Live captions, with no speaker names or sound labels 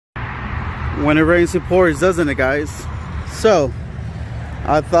when it rains it pours, doesn't it, guys? So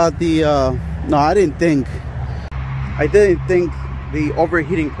I thought no, I didn't think the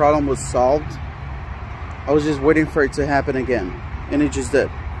overheating problem was solved. I was just waiting for it to happen again, and it just did.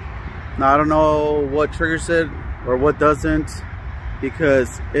 Now I don't know what triggers it or what doesn't,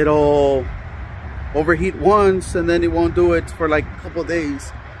 because it'll overheat once and then it won't do it for like a couple of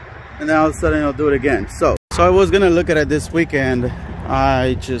days, and then all of a sudden it'll do it again. So I was gonna look at it this weekend.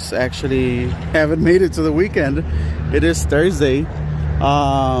 I just actually haven't made it to the weekend. It is Thursday.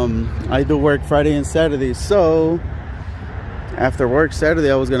 I do work Friday and Saturday, so after work Saturday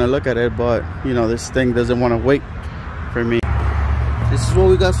I was gonna look at it, but you know, this thing doesn't want to wait for me. This is what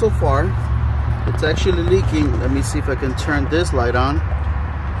we got so far. It's actually leaking. Let me see if I can turn this light on.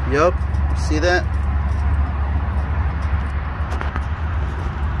 Yup, see that?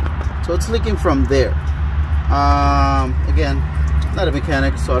 So it's leaking from there. Again, not a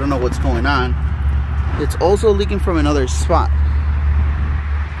mechanic, so I don't know what's going on. It's also leaking from another spot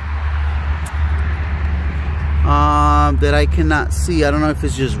that I cannot see. I don't know if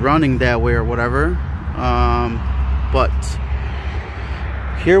it's just running that way or whatever. But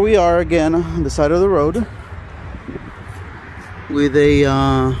here we are again on the side of the road with a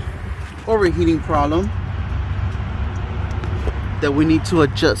overheating problem that we need to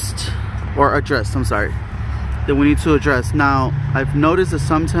address. That we need to address. Now, I've noticed that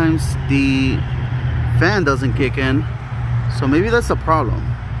sometimes the fan doesn't kick in, so maybe that's a problem,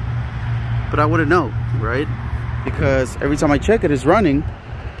 but I wouldn't know, right? Because every time I check it, it's running.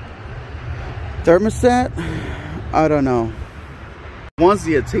 Thermostat, I don't know. Wants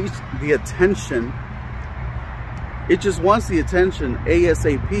the attention. It just wants the attention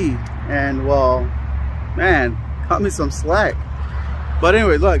ASAP, and well, man, cut me some slack. But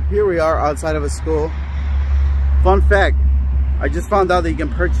anyway, look, here we are outside of a school. Fun fact, I just found out that you can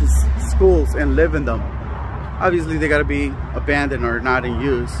purchase schools and live in them. Obviously they gotta be abandoned or not in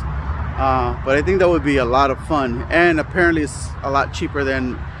use, but I think that would be a lot of fun, and apparently it's a lot cheaper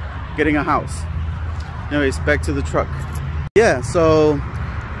than getting a house. Anyways, back to the truck. Yeah, so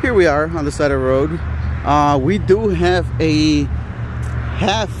here we are on the side of the road. We do have a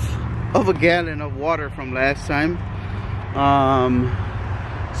half of a gallon of water from last time.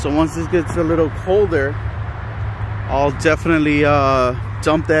 So once this gets a little colder, I'll definitely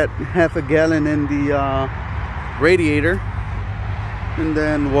dump that half a gallon in the radiator, and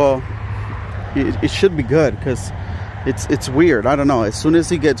then, well, it should be good, because it's weird. I don't know, as soon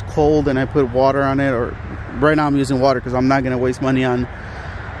as it gets cold and I put water on it, or right now I'm using water because I'm not gonna waste money on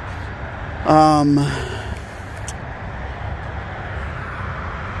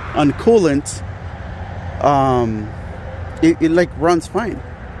coolant, it like runs fine.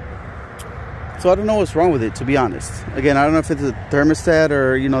 So I don't know what's wrong with it, to be honest. Again, I don't know if it's a thermostat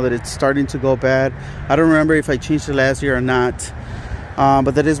or, you know, that it's starting to go bad. I don't remember if I changed it last year or not.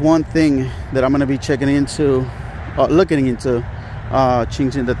 But that is one thing that I'm going to be looking into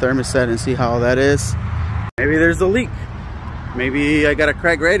changing the thermostat and see how that is. Maybe there's a leak. Maybe I got a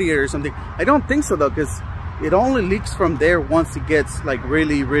cracked radiator or something. I don't think so, though, because it only leaks from there once it gets like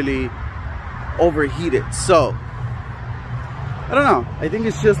really, really overheated. So I don't know. I think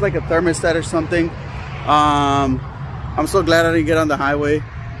it's just like a thermostat or something. I'm so glad I didn't get on the highway.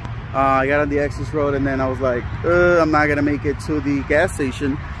 I got on the access road, and then I was like, I'm not gonna make it to the gas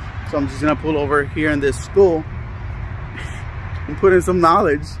station, so I'm just gonna pull over here in this school and put in some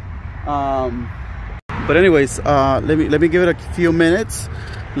knowledge. But anyways, let me give it a few minutes,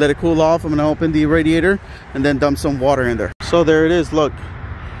 let it cool off. I'm gonna open the radiator and then dump some water in there. So there it is. Look,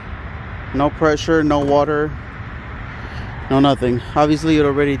 no pressure, no water, no nothing. Obviously it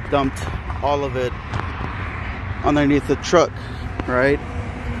already dumped all of it underneath the truck, right?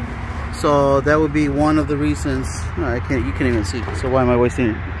 So that would be one of the reasons. You can't even see, so why am I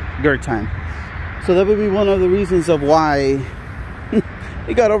wasting your time? So that would be one of the reasons of why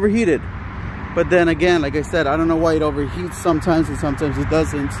it got overheated. But then again, like I said, I don't know why it overheats sometimes and sometimes it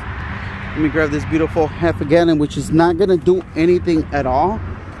doesn't. Let me grab this beautiful half a gallon, which is not gonna do anything at all,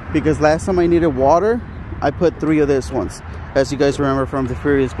 because last time I needed water, I put 3 of this ones, as you guys remember from the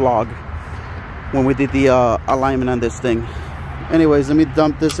previous vlog when we did the alignment on this thing. Anyways, let me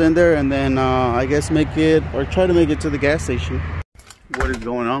dump this in there, and then I guess make it, or try to make it to the gas station. What is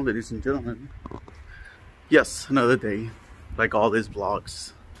going on, ladies and gentlemen? Yes, another day. Like all these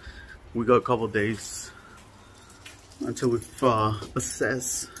vlogs, we go a couple days until we've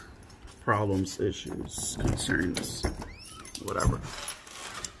assessed problems, issues, concerns, whatever.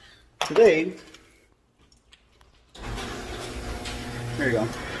 Today, there you go.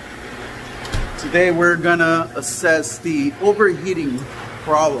 Today we're gonna assess the overheating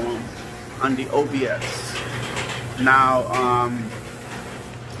problem on the OBS. Now,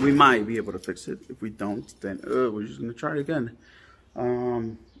 we might be able to fix it. If we don't, then we're just gonna try it again.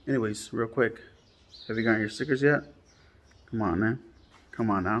 Anyways, real quick, have you gotten your stickers yet? Come on, man.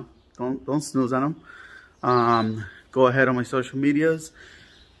 Come on now. Don't snooze on them. Go ahead on my social medias.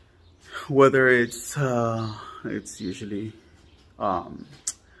 Whether it's usually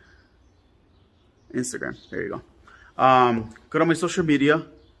Instagram. There you go. Go to my social media.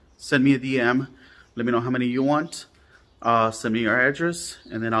 Send me a DM. Let me know how many you want. Send me your address,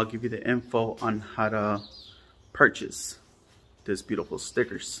 and then I'll give you the info on how to purchase these beautiful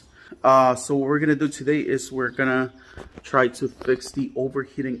stickers. So what we're gonna do today is we're gonna try to fix the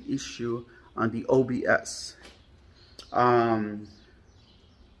overheating issue on the OBS. I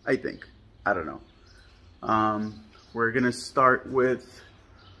think, I don't know. We're gonna start with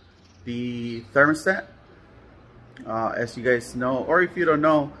the thermostat. As you guys know, or if you don't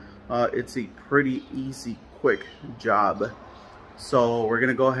know, it's a pretty easy, quick job. So we're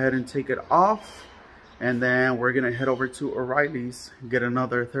gonna go ahead and take it off, and then we're gonna head over to O'Reilly's, get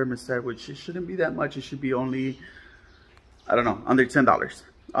another thermostat, which it shouldn't be that much. It should be only, I don't know, under $10.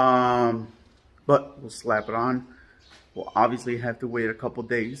 But we'll slap it on. We'll obviously have to wait a couple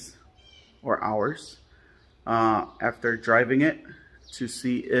days or hours after driving it to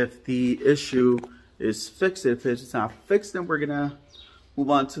see if the issue is fixed. If it's not fixed, then we're gonna move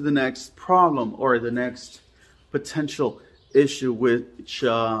on to the next problem or the next potential issue, which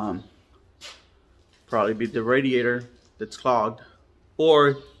probably be the radiator that's clogged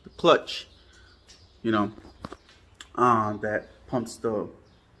or the clutch, you know, that pumps the,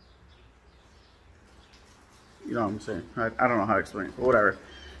 you know what I'm saying. I don't know how to explain it, but whatever.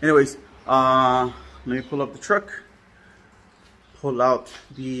 Anyways, let me pull up the truck, pull out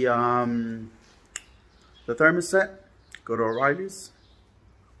the thermostat, go to O'Reilly's,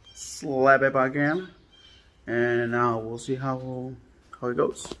 slap it back in, and now we'll see how it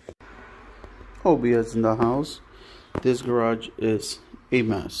goes. OBS in the house. This garage is a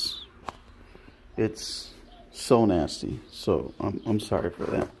mess. It's so nasty. So I'm sorry for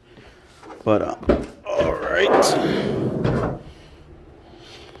that. But all right.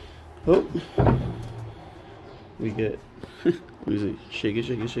 Oh, we get. Let me see. Shake it,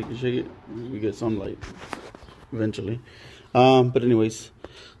 shake it, shake it, shake it. We get some light eventually. But anyways,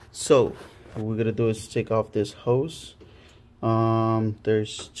 so what we're gonna do is take off this hose.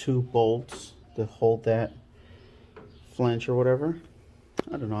 There's 2 bolts that hold that flange or whatever.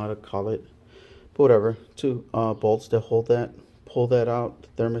 I don't know how to call it, but whatever. 2 bolts that hold that. Pull that out.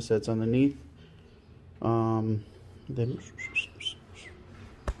 The thermostat's underneath. Then.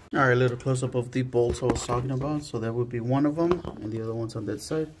 All right, a little close up of the bolts I was talking about. So that would be one of them, and the other one's on that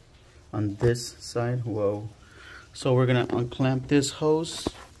side. On this side, whoa. So we're gonna unclamp this hose,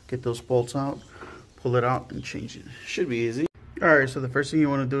 get those bolts out, pull it out, and change it. Should be easy. All right, so the first thing you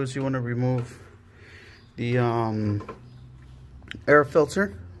want to do is you want to remove the air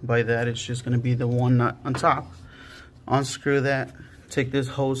filter. By that, it's just gonna be the one nut on top. Unscrew that. Take this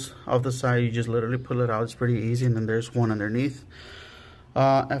hose off the side. You just literally pull it out. It's pretty easy, and then there's one underneath.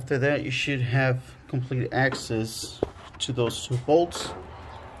 After that, you should have complete access to those 2 bolts.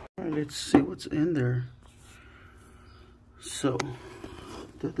 All right, let's see what's in there. So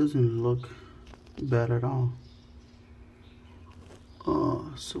that doesn't look bad at all.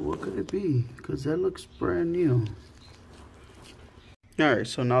 So what could it be? Because that looks brand new. All right,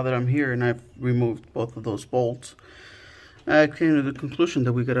 so now that I'm here and I've removed both of those bolts, I came to the conclusion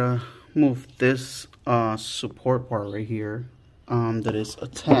that we gotta move this support bar right here that is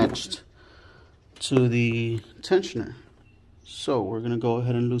attached to the tensioner. So we're gonna go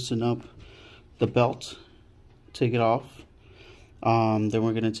ahead and loosen up the belt, take it off. Then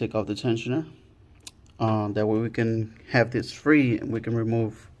we're gonna take off the tensioner. That way we can have this free and we can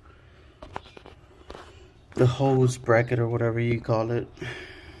remove the hose bracket or whatever you call it.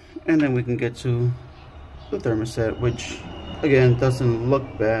 And then we can get to the thermostat, which again doesn't look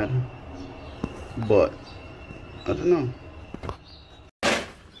bad, but I don't know.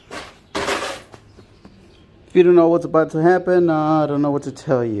 If you don't know what's about to happen, I don't know what to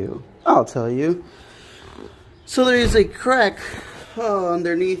tell you. I'll tell you. So there is a crack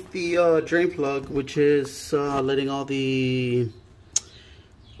underneath the drain plug, which is letting all the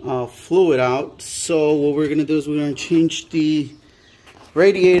fluid out. So what we're gonna do is we're gonna change the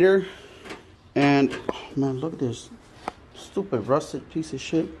radiator. And oh man, look at this stupid rusted piece of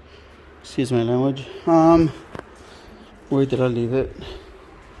shit. Excuse my language. Where did I leave it?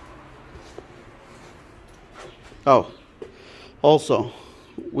 Oh, also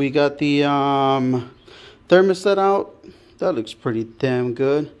we got the thermostat out. That looks pretty damn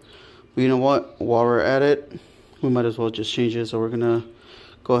good. But you know what? While we're at it, we might as well just change it. So we're gonna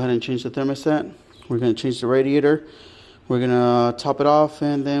go ahead and change the thermostat. We're gonna change the radiator. We're gonna top it off,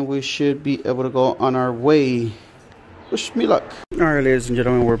 and then we should be able to go on our way. Wish me luck. All right, ladies and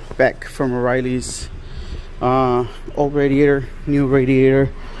gentlemen, we're back from O'Reilly's. Old radiator, new radiator.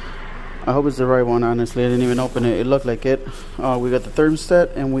 I hope it's the right one. Honestly, I didn't even open it. It looked like it. We got the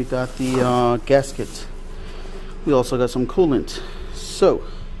thermostat, and we got the gasket. We also got some coolant. So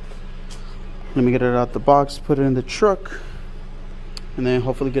let me get it out the box, put it in the truck, and then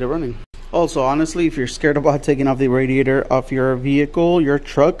hopefully get it running. Also, honestly, if you're scared about taking off the radiator off your vehicle, your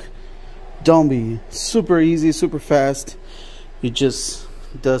truck, don't be. Super easy, super fast. It just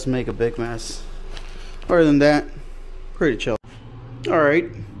does make a big mess. Other than that, pretty chill. All right,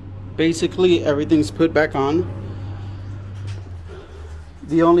 basically everything's put back on.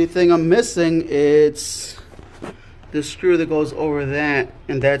 The only thing I'm missing is the screw that goes over that,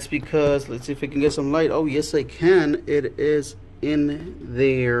 and that's because, let's see if I can get some light. Oh yes, I can. It is in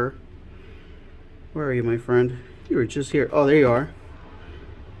there. Where are you, my friend? You were just here. Oh, there you are.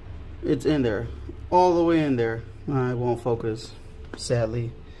 It's in there, all the way in there. I won't focus,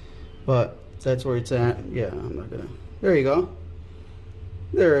 sadly, but that's where it's at. Yeah, I'm not gonna. There you go.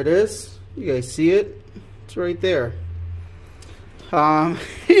 There it is. You guys see it? It's right there. And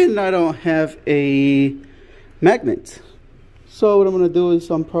I don't have a magnet. So what I'm gonna do is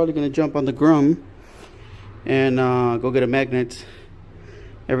I'm probably gonna jump on the Grum and go get a magnet.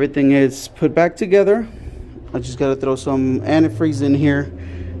 Everything is put back together. I just gotta throw some antifreeze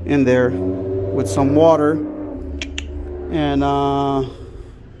in there with some water and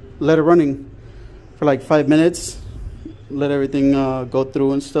let it running for like 5 minutes. Let everything go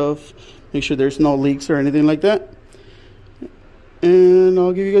through and stuff. Make sure there's no leaks or anything like that, and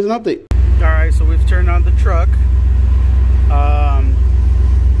I'll give you guys an update. All right, so we've turned on the truck.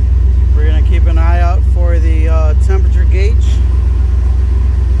 We're gonna keep an eye out for the temperature gauge,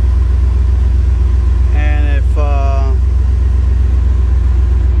 and if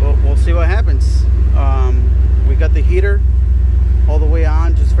we'll see what happens. We got the heater all the way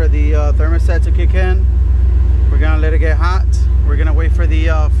on just for the thermostat to kick in. We're gonna let it get hot. We're gonna wait for the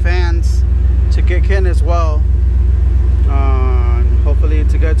fans to kick in as well. Hopefully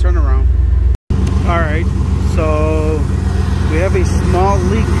it's a good turnaround. All right, so we have a small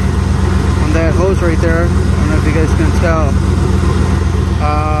leak on that hose right there. I don't know if you guys can tell.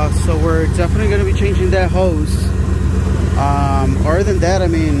 So we're definitely gonna be changing that hose. Other than that, I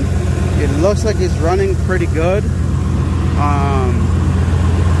mean, it looks like it's running pretty good.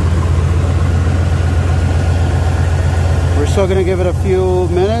 We're still gonna give it a few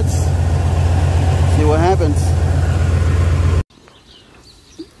minutes, see what happens.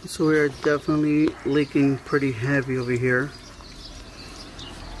 So we are definitely leaking pretty heavy over here.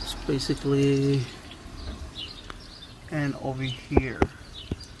 It's basically, and over here.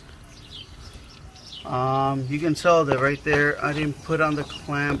 You can tell that right there I didn't put on the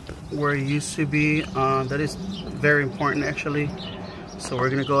clamp where it used to be. That is very important actually. So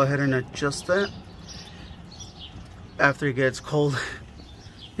we're gonna go ahead and adjust that after it gets cold,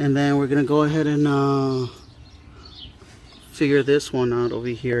 and then we're gonna go ahead and figure this one out over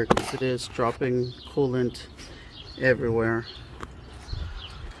here, because it is dropping coolant everywhere.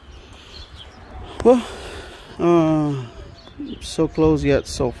 Well, so close yet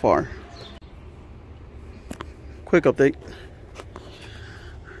so far. Quick update.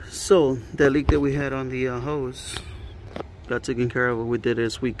 So that leak that we had on the hose got taken care of. What we did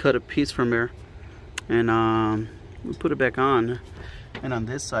is we cut a piece from there and we put it back on. And on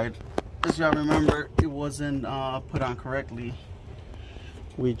this side, as y'all remember, it wasn't put on correctly.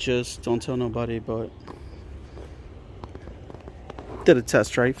 We just, don't tell nobody, but did a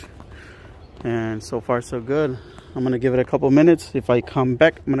test drive, and so far so good. I'm gonna give it a couple minutes. If I come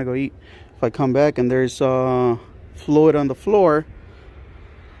back, I'm gonna go eat. If I come back and there's fluid on the floor,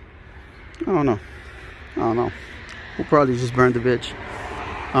 I don't know. We'll probably just burn the bitch.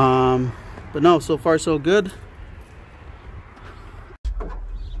 But no, so far so good.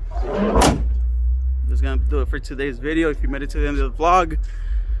 Just gonna do it for today's video. If you made it to the end of the vlog,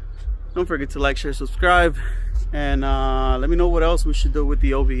 don't forget to like, share, subscribe, and let me know what else we should do with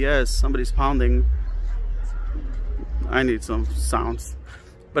the OBS. Somebody's pounding. I need some sounds.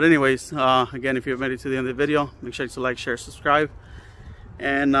 But anyways, again, if you made it to the end of the video, make sure to like, share, subscribe,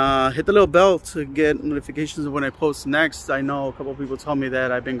 and hit the little bell to get notifications of when I post next. I know a couple people told me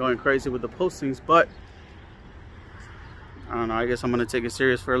that I've been going crazy with the postings, but I don't know, I guess I'm gonna take it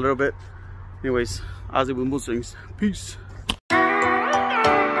serious for a little bit. Anyways, Ozzy with Musings. Peace.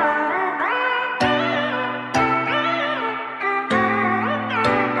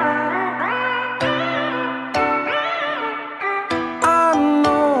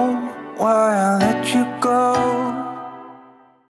 let you go.